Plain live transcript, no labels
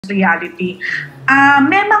reality.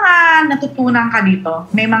 May mga natutunan ka dito?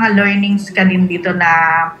 May mga learnings ka din dito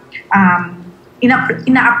na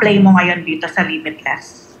ina-apply mo ngayon dito sa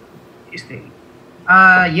Limitless?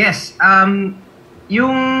 Yes.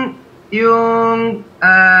 Yung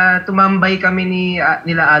tumambay kami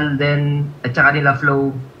nila Alden at saka nila Flo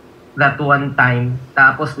that one time.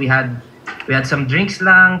 Tapos we had some drinks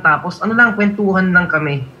lang. Tapos ano lang, kwentuhan lang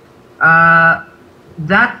kami.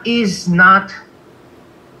 That is not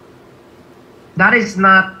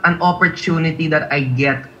an opportunity that I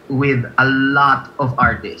get with a lot of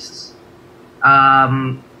artists.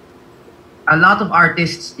 A lot of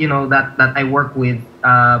artists, you know, that I work with,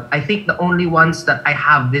 I think the only ones that I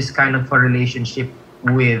have this kind of a relationship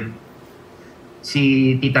with,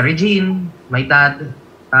 si Tita Regine, my dad,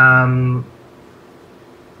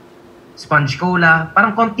 Sponge Cola,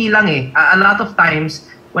 parang konti lang eh. A lot of times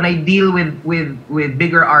when I deal with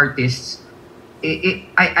bigger artists,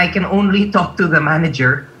 I can only talk to the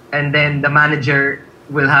manager, and then the manager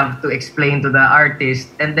will have to explain to the artist,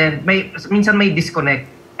 and then minsan may disconnect.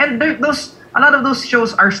 And a lot of those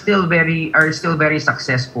shows are still very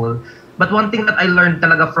successful. But one thing that I learned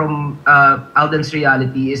talaga from Alden's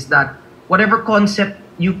reality is that whatever concept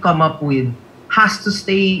you come up with has to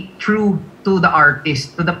stay true to the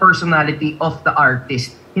artist, to the personality of the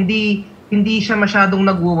artist. Hindi siya masyadong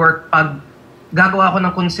nagwo-work pag gagawa ako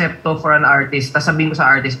ng konsepto for an artist, tapos sabihin ko sa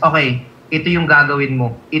artist, okay, ito yung gagawin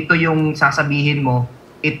mo, ito yung sasabihin mo,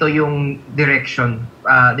 ito yung direction.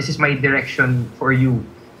 This is my direction for you.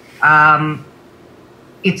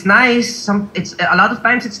 It's nice. A lot of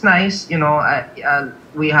times it's nice. You know,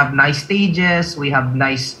 we have nice stages, we have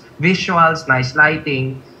nice visuals, nice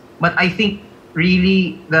lighting. But I think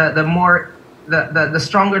really the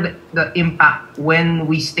stronger the impact when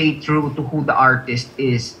we stay true to who the artist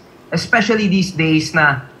is. Especially these days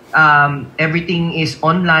na everything is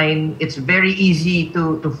online. It's very easy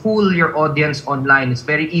to fool your audience online. It's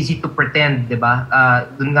very easy to pretend, di ba?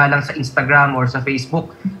 Dun nga lang sa Instagram or sa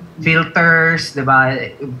Facebook, filters, di ba?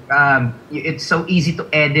 It's so easy to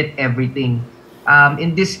edit everything.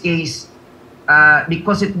 In this case,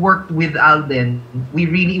 because it worked with Alden, we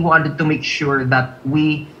really wanted to make sure that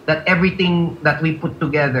everything that we put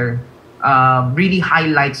together really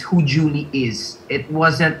highlights who Julie is. It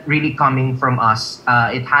wasn't really coming from us.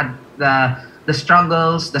 It had the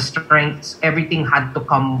struggles, the strengths, everything had to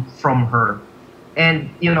come from her.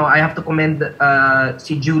 And you know, I have to commend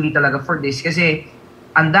si Julie talaga for this kasi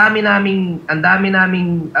ang dami naming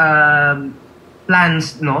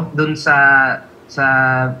plans, no, dun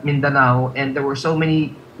sa Mindanao, and there were so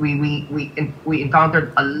many. We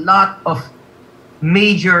encountered a lot of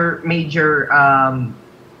major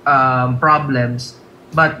problems,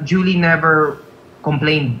 but Julie never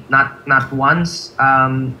complained, not once.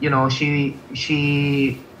 You know, she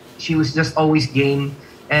was just always game,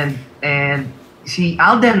 and si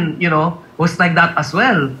Alden, you know, was like that as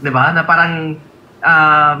well, di ba? Na parang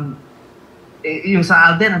yung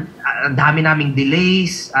sa Alden, ang dami naming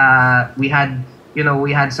delays. We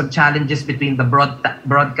had some challenges between the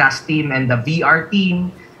broadcast team and the VR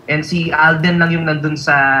team. And si Alden lang yung nandun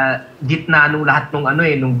sa gitna nung lahat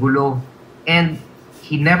nung gulo. And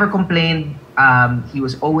he never complained. He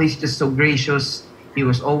was always just so gracious. He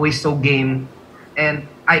was always so game. And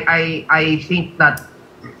I think that,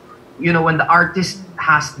 you know, when the artist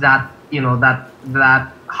has that, you know,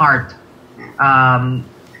 that heart,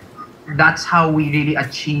 that's how we really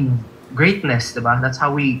achieve greatness, diba? That's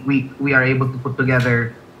how we are able to put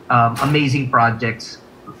together amazing projects.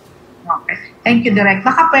 Okay. Thank you, Direk.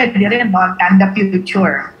 Baka pwede rin, no, in the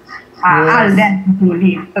future. Alden and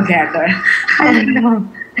Julie together.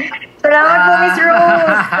 Salamat po, Miss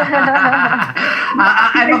Rose.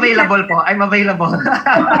 I'm available po. I'm available.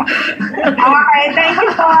 Okay, thank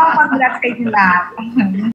you po. Congrats kayo lahat.